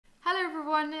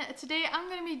everyone, today I'm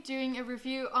going to be doing a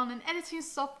review on an editing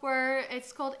software.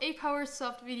 It's called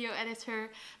Apowersoft Video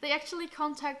Editor. They actually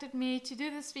contacted me to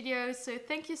do this video, so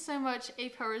thank you so much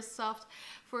Apowersoft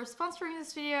for sponsoring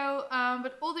this video,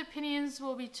 but all the opinions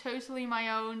will be totally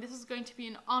my own. This is going to be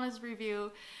an honest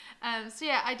review. So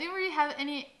yeah, I didn't really have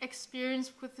any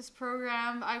experience with this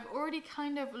program. I've already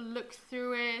kind of looked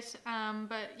through it,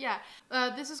 but yeah,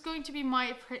 this is going to be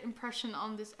my impression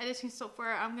on this editing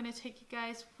software. I'm going to take you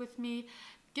guys with me,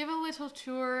 give a little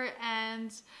tour,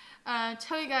 and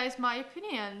tell you guys my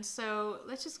opinion. So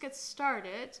let's just get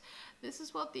started. This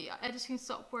is what the editing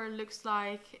software looks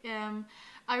like.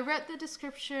 I read the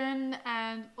description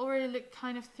and already looked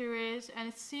kind of through it, and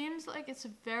it seems like it's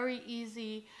very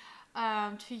easy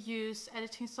to use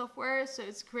editing software, so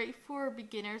it's great for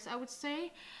beginners, I would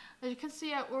say. As you can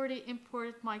see, I already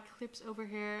imported my clips over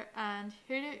here, and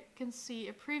here you can see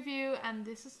a preview, and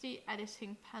this is the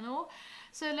editing panel.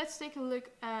 So let's take a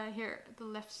look here at the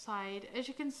left side. As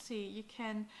you can see, you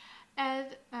can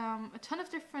add a ton of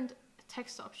different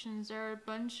text options. There are a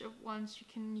bunch of ones you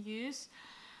can use.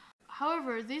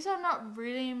 However, these are not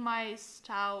really my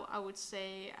style, I would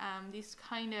say. These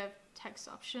kind of text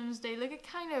options, they look at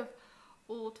kind of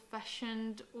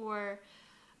old-fashioned or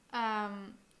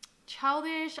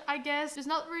childish, I guess. It's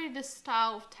not really the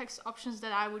style of text options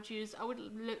that I would use. I would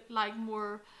like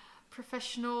more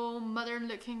professional,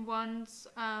 modern-looking ones,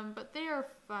 but they are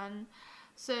fun.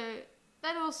 So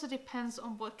that also depends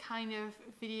on what kind of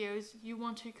videos you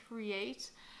want to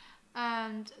create.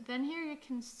 And then here you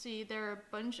can see there are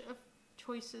a bunch of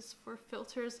choices for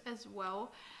filters as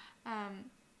well.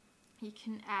 You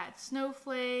can add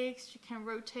snowflakes, you can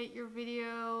rotate your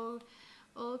video,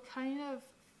 all kind of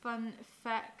fun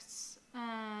effects,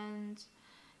 and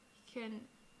you can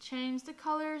change the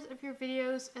colors of your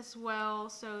videos as well.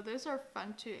 So those are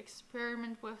fun to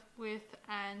experiment with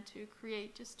and to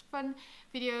create just fun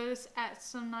videos, add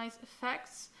some nice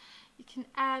effects. You can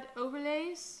add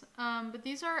overlays, but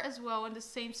these are as well in the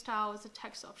same style as the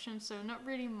text option, so not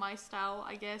really my style,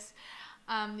 I guess.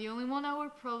 The only one I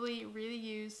would probably really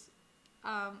use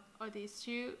are these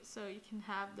two, so you can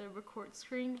have the record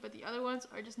screen, but the other ones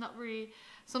are just not really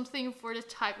something for the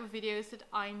type of videos that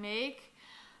I make.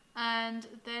 And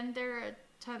then there are a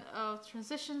ton of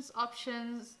transitions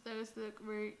options. Those look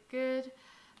very good,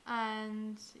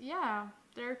 and yeah,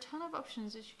 there are a ton of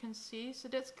options as you can see, so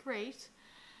that's great.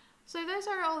 So those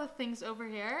are all the things over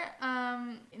here.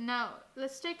 Now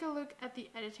let's take a look at the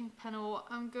editing panel.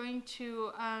 I'm going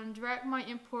to drag my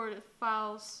imported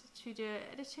files to the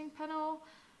editing panel.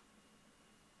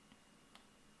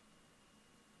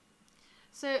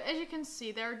 So as you can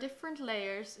see, there are different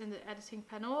layers in the editing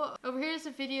panel. Over here is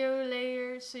a video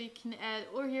layer, so you can add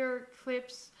all your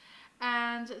clips.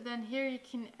 And then here you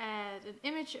can add an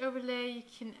image overlay, you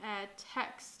can add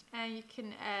text, and you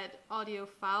can add audio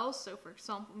files. So for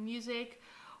example, music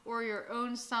or your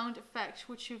own sound effects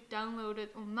which you've downloaded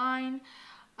online.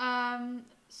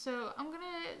 So I'm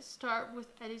gonna start with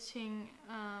editing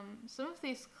some of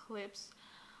these clips.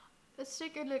 Let's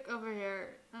take a look over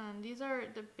here. These are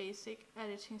the basic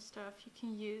editing stuff you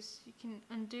can use. You can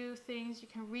undo things, you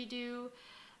can redo,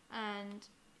 and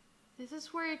this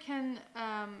is where you can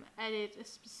edit a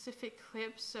specific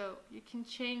clip, so you can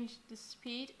change the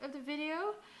speed of the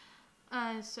video.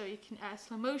 So you can add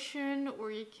slow motion,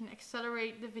 or you can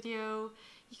accelerate the video.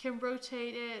 You can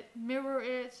rotate it, mirror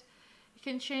it. You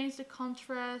can change the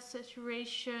contrast,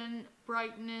 saturation,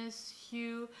 brightness,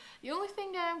 hue. The only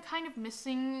thing that I'm kind of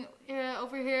missing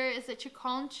over here is that you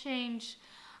can't change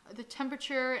the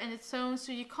temperature and its tone,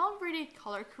 so you can't really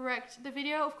color correct the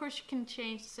video. Of course you can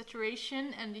change the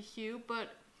saturation and the hue,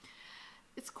 but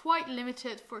it's quite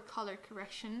limited for color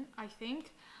correction, I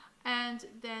think. And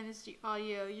then it's the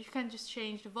audio. You can just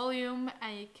change the volume,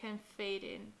 and you can fade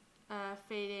in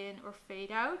or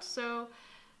fade out. So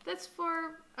that's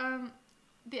for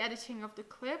the editing of the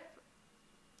clip.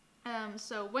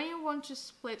 So when you want to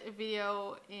split a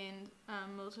video in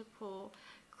multiple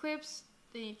clips,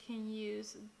 then you can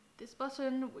use this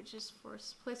button, which is for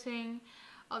splitting,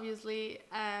 obviously,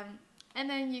 and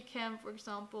then you can, for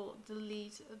example,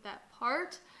 delete that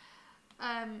part.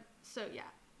 So yeah,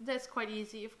 that's quite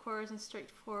easy, of course, and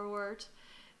straightforward.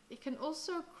 You can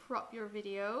also crop your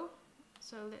video.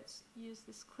 So let's use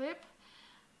this clip.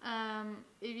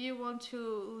 If you want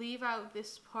to leave out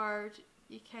this part,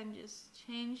 you can just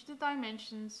change the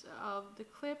dimensions of the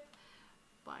clip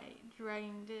by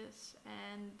dragging this,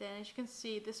 and then as you can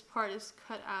see, this part is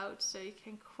cut out, so you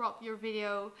can crop your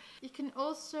video. You can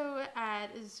also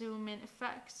add a zoom in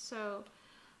effect. So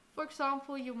for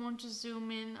example, you want to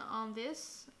zoom in on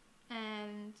this,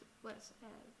 and let's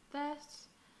add that.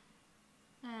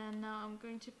 I'm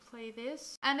going to play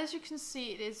this. And as you can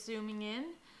see, it is zooming in.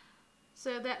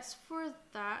 So that's for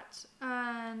that.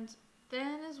 And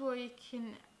then as well you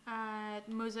can add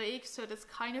mosaic, so that's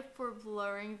kind of for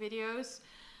blurring videos.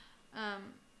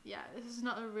 Yeah, this is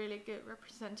not a really good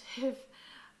representative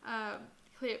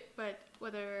clip, but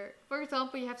whether, for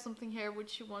example, you have something here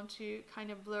which you want to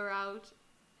kind of blur out,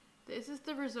 this is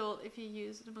the result if you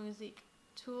use the mosaic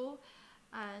tool,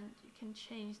 and you can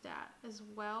change that as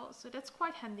well, so that's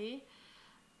quite handy.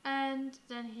 And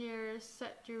then here,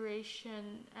 set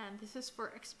duration, and this is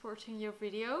for exporting your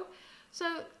video.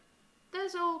 So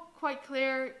that's all quite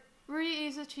clear, really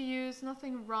easy to use,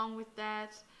 nothing wrong with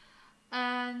that.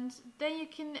 And then you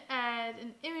can add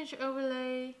an image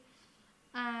overlay,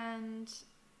 and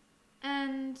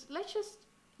let's just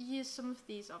use some of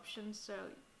these options. So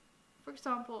for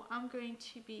example, I'm going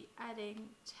to be adding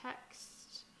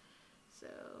text, so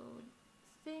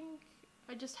I think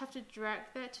I just have to drag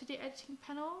that to the editing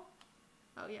panel.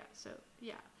 Oh yeah, so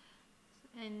yeah,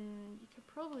 and you could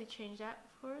probably change that,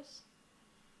 of course.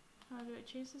 How do I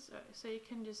change this? Oh, so you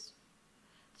can just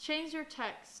change your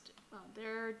text.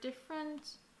 There are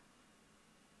different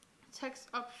text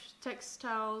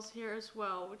styles here as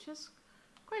well, which is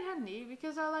quite handy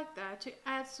because I like that. To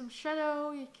add some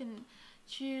shadow, you can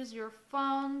choose your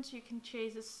font, you can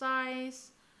change the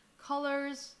size,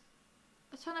 colors,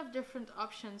 a ton of different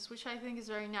options, which I think is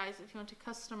very nice if you want to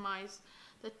customize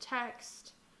the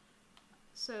text.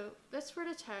 So that's for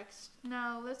the text.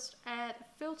 Now let's add a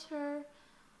filter.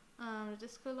 The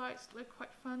disco lights look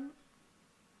quite fun.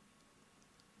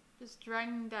 Just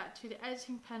dragging that to the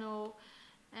editing panel,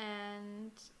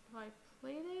 and if I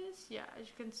play this, yeah, as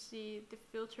you can see, the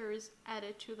filter is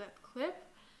added to that clip.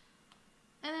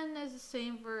 And then there's the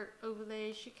same for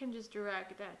overlays. You can just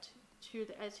drag that to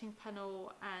the editing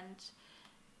panel and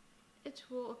it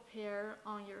will appear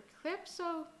on your clip.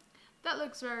 So that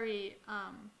looks very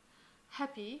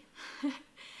happy.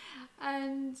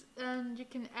 And you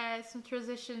can add some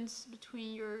transitions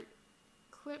between your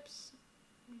clips.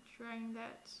 I'm trying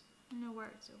that. I know where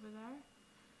it's over there.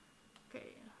 Okay,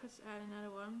 let's add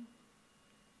another one.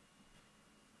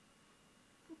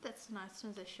 That's a nice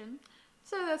transition.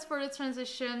 So that's for the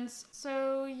transitions.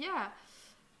 So yeah,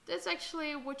 that's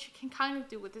actually what you can kind of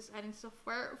do with this editing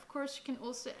software. Of course, you can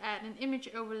also add an image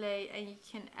overlay and you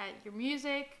can add your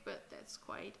music, but that's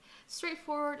quite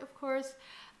straightforward, of course.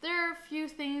 There are a few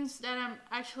things that I'm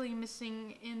actually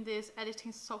missing in this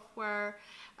editing software.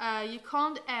 You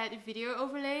can't add video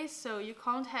overlays, so you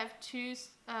can't have two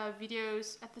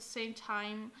videos at the same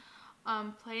time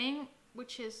playing,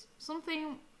 which is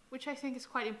something which I think is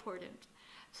quite important.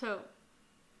 So,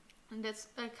 and that's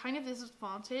a kind of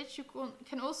disadvantage. You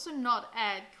can also not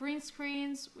add green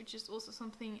screens, which is also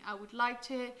something I would like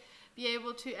to be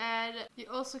able to add. You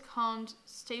also can't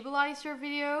stabilize your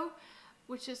video,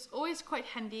 which is always quite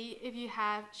handy if you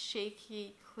have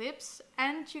shaky clips,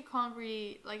 and you can't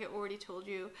really, like I already told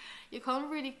you, you can't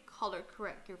really color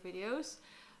correct your videos.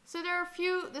 So there are a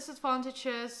few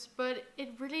disadvantages, but it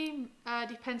really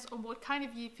depends on what kind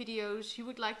of videos you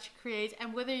would like to create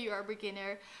and whether you are a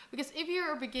beginner. Because if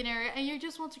you're a beginner and you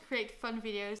just want to create fun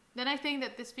videos, then I think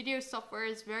that this video software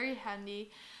is very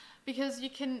handy because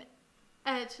you can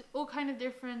add all kind of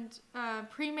different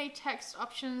pre-made text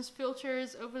options,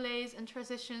 filters, overlays, and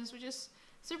transitions, which is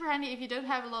super handy if you don't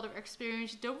have a lot of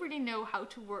experience, you don't really know how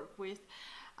to work with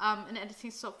an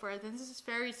editing software. Then this is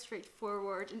very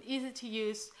straightforward and easy to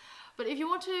use. But if you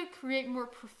want to create more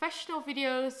professional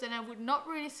videos, then I would not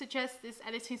really suggest this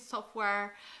editing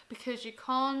software because you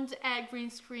can't add green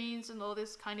screens and all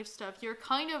this kind of stuff. You're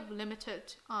kind of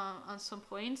limited on some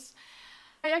points.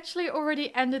 I actually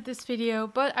already ended this video,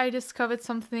 but I discovered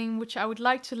something which I would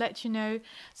like to let you know.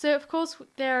 So of course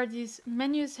there are these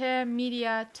menus here: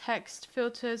 media, text,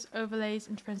 filters, overlays,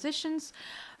 and transitions.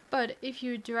 But if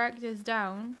you drag this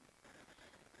down,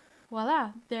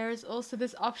 voila, there is also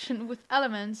this option with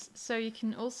elements. So you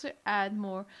can also add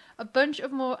a bunch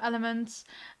of more elements.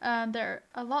 There are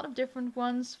a lot of different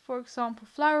ones. For example,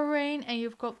 flower rain, and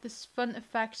you've got this fun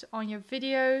effect on your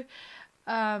video.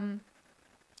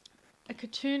 A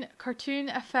cartoon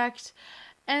effect,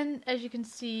 and as you can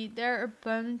see, there are a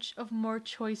bunch of more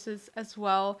choices as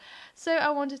well. So I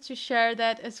wanted to share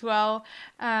that as well,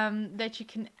 that you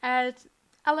can add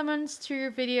elements to your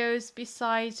videos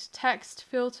besides text,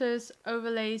 filters,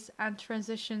 overlays, and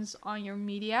transitions on your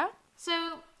media.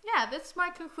 So yeah, that's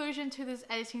my conclusion to this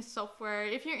editing software.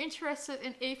 If you're interested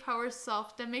in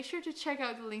Apowersoft, then make sure to check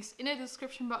out the links in the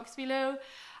description box below.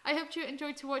 I hope you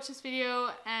enjoyed to watch this video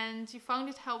and you found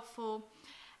it helpful.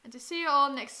 And to see you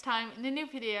all next time in a new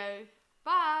video.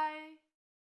 Bye!